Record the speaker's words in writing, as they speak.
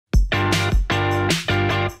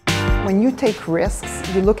When you take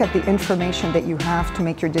risks, you look at the information that you have to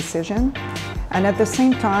make your decision, and at the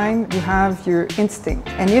same time, you have your instinct.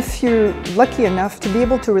 And if you're lucky enough to be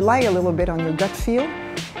able to rely a little bit on your gut feel,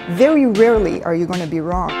 very rarely are you going to be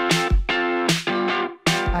wrong.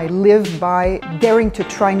 I live by daring to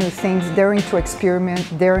try new things, daring to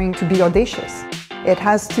experiment, daring to be audacious. It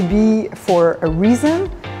has to be for a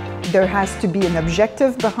reason. There has to be an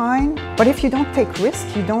objective behind. But if you don't take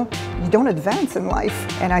risks, you don't advance in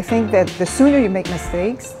life. And I think that the sooner you make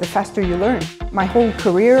mistakes, the faster you learn. My whole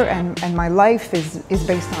career and my life is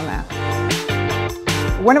based on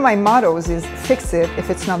that. One of my mottos is fix it if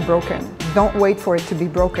it's not broken. Don't wait for it to be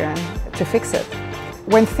broken to fix it.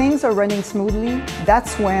 When things are running smoothly,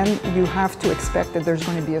 that's when you have to expect that there's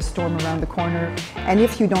going to be a storm around the corner. And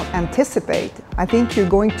if you don't anticipate, I think you're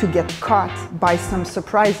going to get caught by some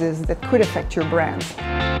surprises that could affect your brand.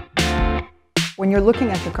 When you're looking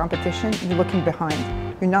at your competition, you're looking behind.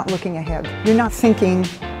 You're not looking ahead. You're not thinking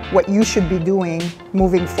what you should be doing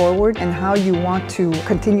moving forward and how you want to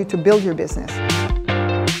continue to build your business.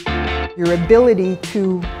 Your ability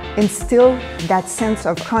to instill that sense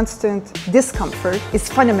of constant discomfort is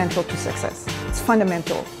fundamental to success. It's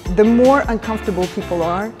fundamental. The more uncomfortable people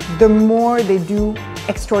are, the more they do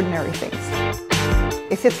extraordinary things.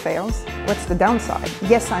 If it fails, what's the downside?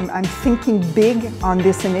 Yes, I'm thinking big on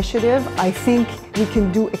this initiative. I think we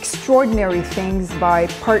can do extraordinary things by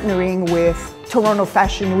partnering with Toronto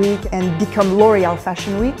Fashion Week and become L'Oreal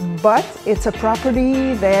Fashion Week, but it's a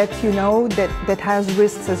property that, that has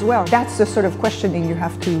risks as well. That's the sort of questioning you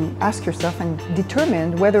have to ask yourself and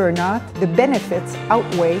determine whether or not the benefits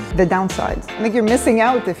outweigh the downsides. I think you're missing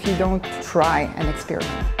out if you don't try and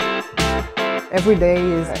experiment. Every day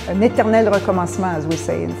is an éternel recommencement, as we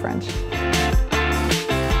say in French.